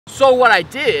So what I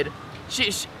did,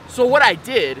 so what I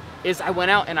did is I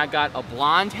went out and I got a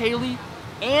blonde Haley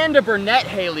and a brunette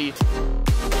Haley.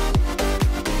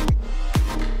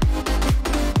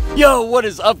 Yo, what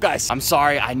is up, guys? I'm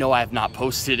sorry, I know I have not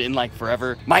posted in like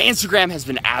forever. My Instagram has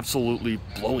been absolutely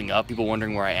blowing up. People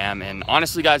wondering where I am, and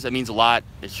honestly, guys, that means a lot.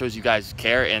 It shows you guys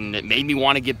care, and it made me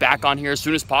want to get back on here as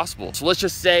soon as possible. So let's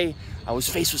just say I was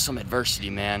faced with some adversity,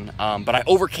 man, but I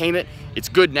overcame it. It's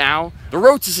good now. The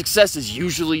road to success is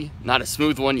usually not a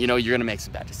smooth one. You know, you're gonna make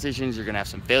some bad decisions, you're gonna have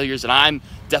some failures, and I'm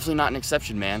definitely not an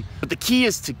exception, man. But the key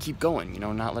is to keep going, you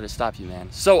know, not let it stop you, man.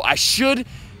 So I should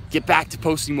get back to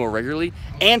posting more regularly,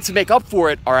 and to make up for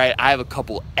it, all right, I have a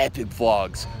couple epic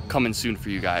vlogs coming soon for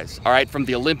you guys, all right, from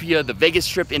the Olympia, the Vegas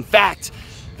trip. In fact,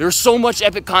 there's so much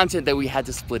epic content that we had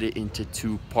to split it into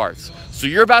 2 parts. So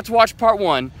you're about to watch part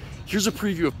 1. Here's a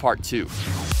preview of part 2.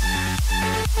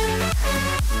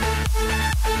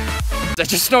 I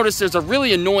just noticed there's a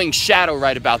really annoying shadow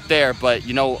right about there, but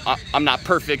you know, I'm not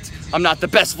perfect. I'm not the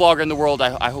best vlogger in the world.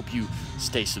 I hope you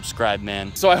stay subscribed,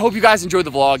 man. So I hope you guys enjoyed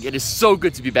the vlog. It is so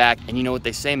good to be back. And you know what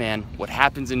they say, man, what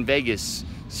happens in Vegas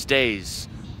stays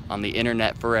on the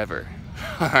internet forever.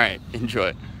 All right,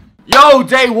 enjoy. Yo,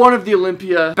 day 1 of the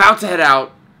Olympia, about to head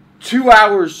out. 2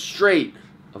 hours straight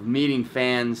of meeting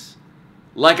fans.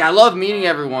 Like, I love meeting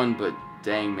everyone, but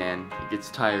dang, man, it gets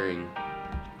tiring.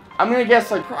 I'm gonna guess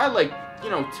like probably like, you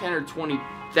know, 10 or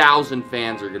 20,000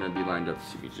 fans are gonna be lined up to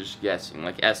see me. Just guessing,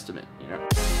 like estimate, you know.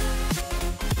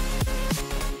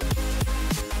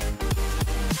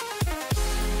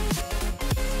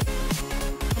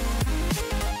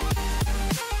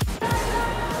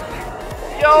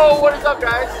 Yo, what is up,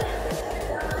 guys?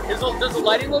 Does the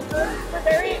lighting look good? We're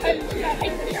very,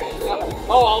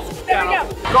 Oh, I'll subscribe.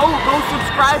 Go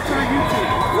subscribe to the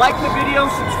YouTube. Like the video,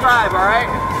 subscribe, all right?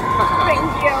 Thank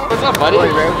you. What's up, buddy?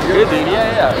 Good, dude.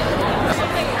 Yeah.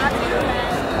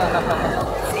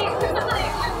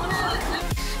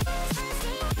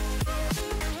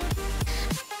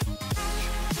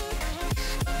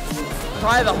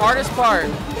 Probably the hardest part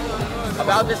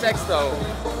about this expo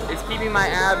is keeping my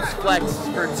abs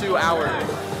flexed for 2 hours.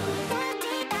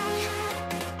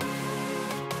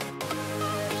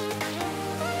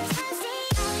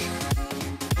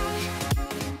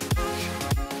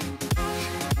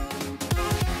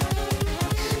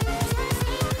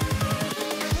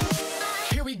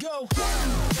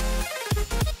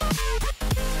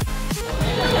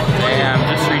 Damn,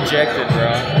 just rejected,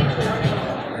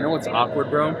 bro. You know what's awkward,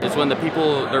 bro? Is when the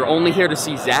people, they're only here to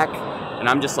see Zach, and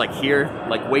I'm just like here,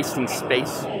 like wasting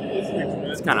space.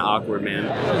 It's kind of awkward, man.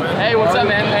 Hey, what's up,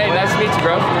 man? Hey, nice to meet you,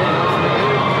 bro.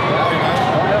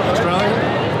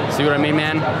 See what I mean,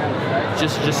 man?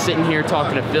 Just sitting here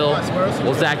talking to Phil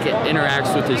while Zach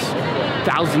interacts with his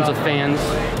thousands of fans.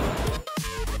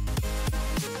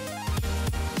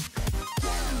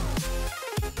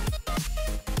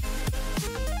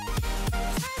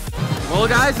 Well,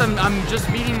 guys, I'm just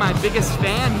meeting my biggest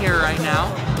fan here right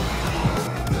now.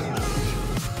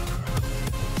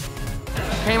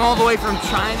 Came all the way from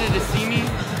China to see me.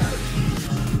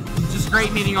 It's just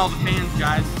great meeting all the fans,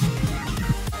 guys.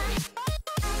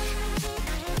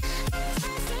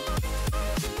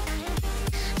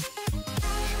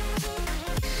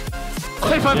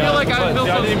 If I feel like I feel so small.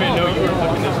 I didn't even know you were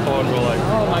fucking this tall, and we're like,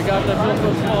 oh my god, that feels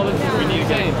so small. This is we need to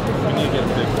get it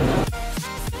fixed.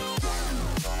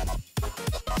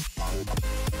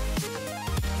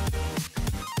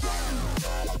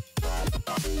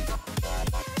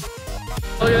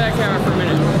 Look at that camera for a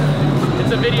minute.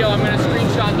 It's a video. I'm gonna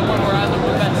screenshot the one where I look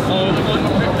at that.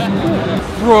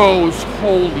 Bros,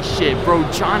 holy shit, bro.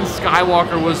 Jon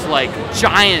Skywalker was like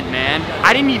giant, man.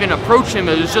 I didn't even approach him.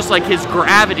 It was just like his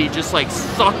gravity just like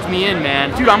sucked me in, man.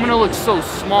 Dude, I'm gonna look so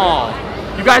small.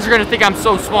 You guys are gonna think I'm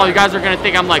so small. You guys are gonna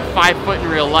think I'm like 5 foot in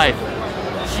real life.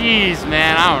 Jeez,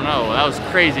 man, I don't know. That was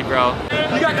crazy, bro.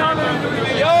 You got comments?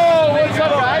 Yo, what's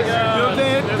up, guys? You know what I'm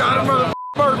saying? Got him,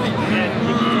 perfect.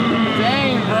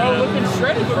 Dang, bro, looking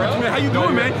shredded, bro. How you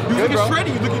doing, man? You looking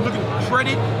shredded. You looking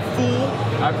shredded, full.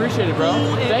 I appreciate it, bro.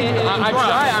 Thank you.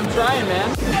 I'm trying, man.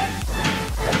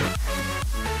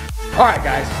 All right,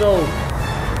 guys. So,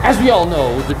 as we all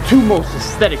know, the 2 most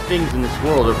aesthetic things in this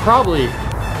world are probably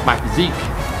my physique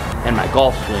and my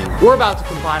golf swing. We're about to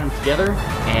combine them together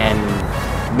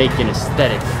and make an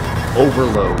aesthetic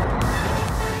overload.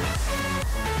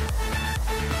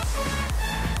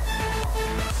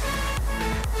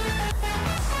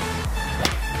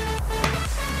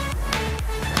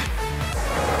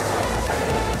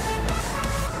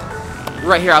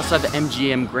 Right here outside the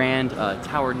MGM Grand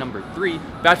Tower number 3.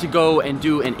 About to go and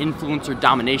do an influencer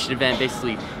domination event,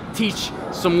 basically teach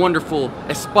some wonderful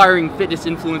aspiring fitness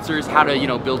influencers how to, you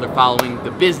know, build their following,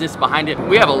 the business behind it.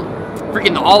 We have a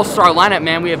freaking all-star lineup,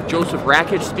 man. We have Joseph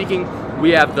Rakic speaking.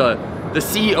 We have the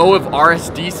CEO of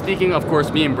RSD speaking. Of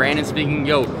course, me and Brandon speaking.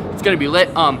 Yo, it's gonna be lit.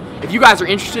 If you guys are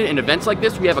interested in events like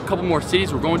this, we have a couple more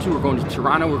cities we're going to. We're going to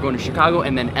Toronto, we're going to Chicago,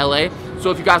 and then LA.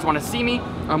 So if you guys want to see me,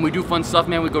 we do fun stuff,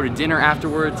 man. We go to dinner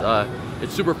afterwards.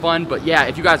 It's super fun. But yeah,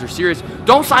 if you guys are serious,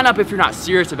 don't sign up if you're not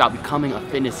serious about becoming a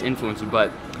fitness influencer.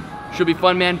 But should be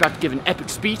fun, man. About to give an epic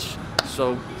speech,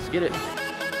 so let's get it.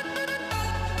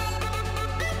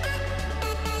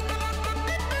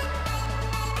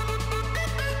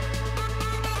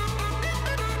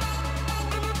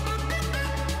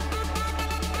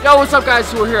 Yo, what's up, guys?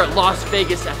 So we're here at Las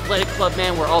Vegas Athletic Club,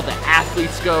 man, where all the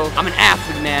athletes go. I'm an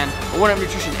athlete, man, a one-up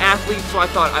nutrition athlete, so I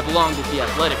thought I belonged at the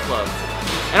athletic club.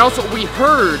 And also, we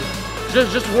heard,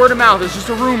 just word of mouth, it's just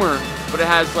a rumor, but it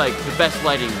has like the best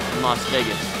lighting in Las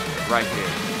Vegas right here.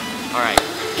 All right,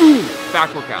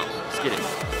 back workout. Let's get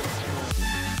it.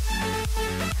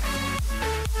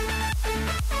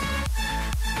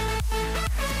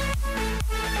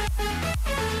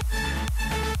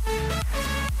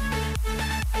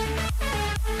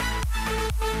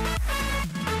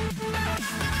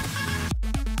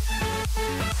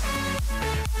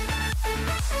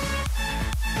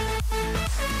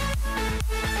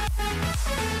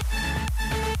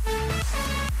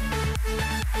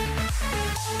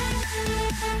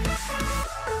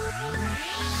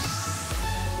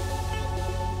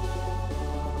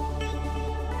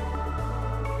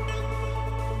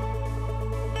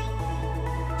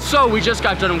 So we just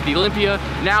got done with the Olympia.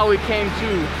 Now we came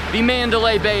to the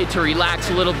Mandalay Bay to relax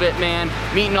a little bit, man.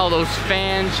 Meeting all those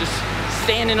fans, just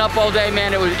standing up all day,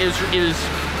 man. It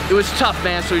was tough,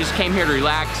 man. So we just came here to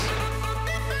relax.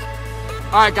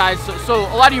 All right, guys. So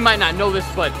a lot of you might not know this,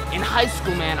 but in high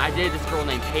school, man, I dated this girl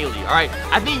named Haley. All right.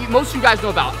 I think most of you guys know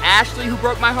about Ashley, who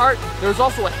broke my heart. There's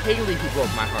also a Haley who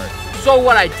broke my heart. So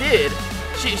what I did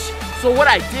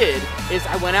is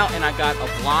I went out and I got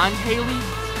a blonde Haley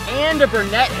and a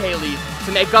brunette Haley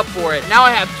to make up for it. Now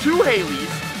I have two Haleys,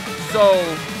 so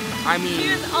I mean,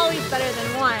 two is always better than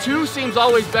one. Two seems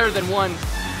always better than one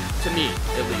to me,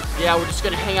 at least. Yeah, we're just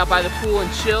gonna hang out by the pool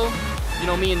and chill. You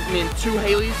know, me and two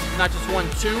Haleys, not just one,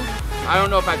 two. I don't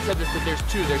know if I've said this, but there's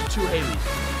two Haleys.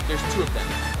 There's two of them.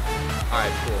 All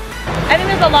right, cool. I think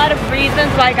there's a lot of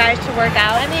reasons why guys should work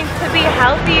out. I mean, to be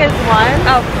healthy is one.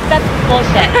 Oh, that's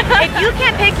bullshit. If you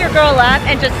can't pick your girl up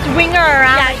and just swing her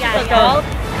around like she's a girl,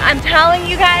 I'm telling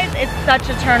you guys, it's such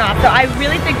a turn off. So I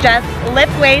really suggest lift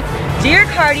weights, do your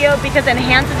cardio, because it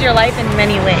enhances your life in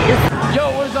many ways. Yo,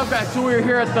 what is up, guys? So we're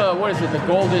here at the, what is it, the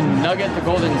Golden Nugget, the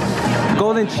Golden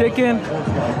Chicken?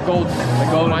 The Golden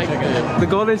Chicken. The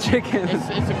Golden Chicken.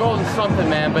 It's a golden something,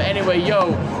 man. But anyway, yo,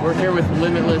 we're here with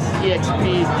Limitless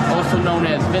EXP, also known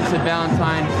as Vincent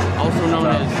Valentine, also known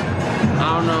as,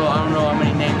 I don't know how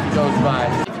many names he goes by.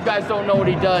 If you guys don't know what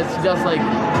he does like,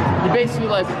 he basically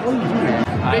like, what do you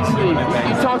do? Basically,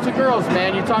 you talk to girls,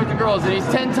 man. You talk to girls, and he's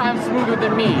 10 times smoother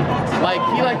than me. Like,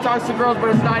 he like talks to girls, but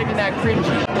it's not even that cringy.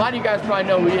 A lot of you guys probably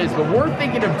know who he is, but we're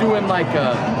thinking of doing like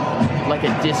a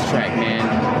diss track, man.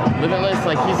 Limitless,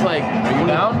 like he's like, are you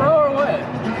down, bro, or what?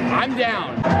 I'm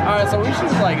down. Alright, so we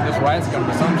should like just write scum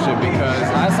for some shit, because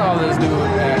I saw this dude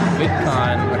at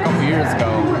VidCon a couple years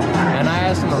ago, and I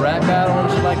asked him to rap battle and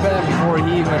shit like that before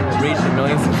he even reached 1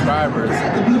 million subscribers,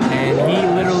 and he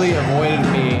literally avoided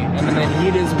me, and then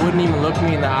he just wouldn't even look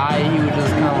me in the eye. He would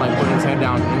just kind of like put his head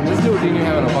down. And this dude didn't even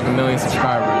have a fucking 1 million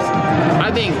subscribers.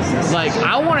 I think, like,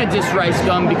 I want to diss Rice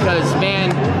Gum because,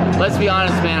 man, let's be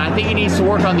honest, man, I think he needs to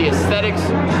work on the aesthetics.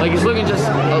 Like, he's looking just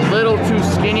a little too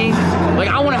skinny. Like,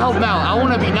 I want to help him out. I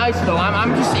want to be nice, though.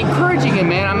 I'm just encouraging him,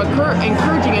 man. I'm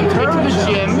encouraging him to get to the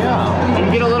gym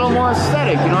and get a little more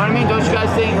aesthetic. You know what I mean? Don't you guys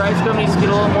think Rice Gum needs to get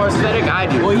a little more aesthetic? I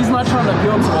do. Well, he's not trying to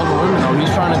appeal to all the women, though.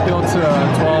 He's trying to appeal to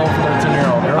 12,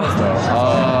 13-year-old girls, though.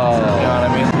 Oh. You know what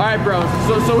I mean? All right, bro.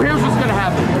 So here's what's gonna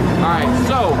happen. All right.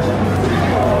 So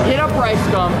hit up Rice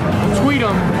Gum, tweet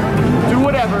him, do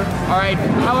whatever. All right.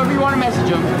 However you want to message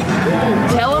him.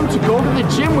 Tell him to go to the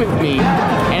gym with me,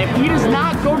 and if he does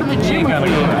not go to the gym with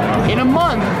me in a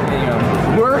month,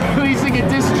 we're releasing a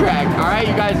diss track. All right,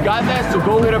 you guys got that? So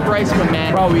go hit up Rice Gum,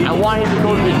 man. Bro, I want him to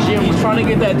go to the gym. He's trying to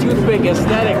get that toothpick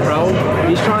aesthetic, bro.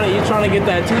 He's trying to get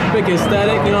that toothpick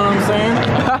aesthetic. You know what I'm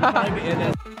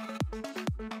saying?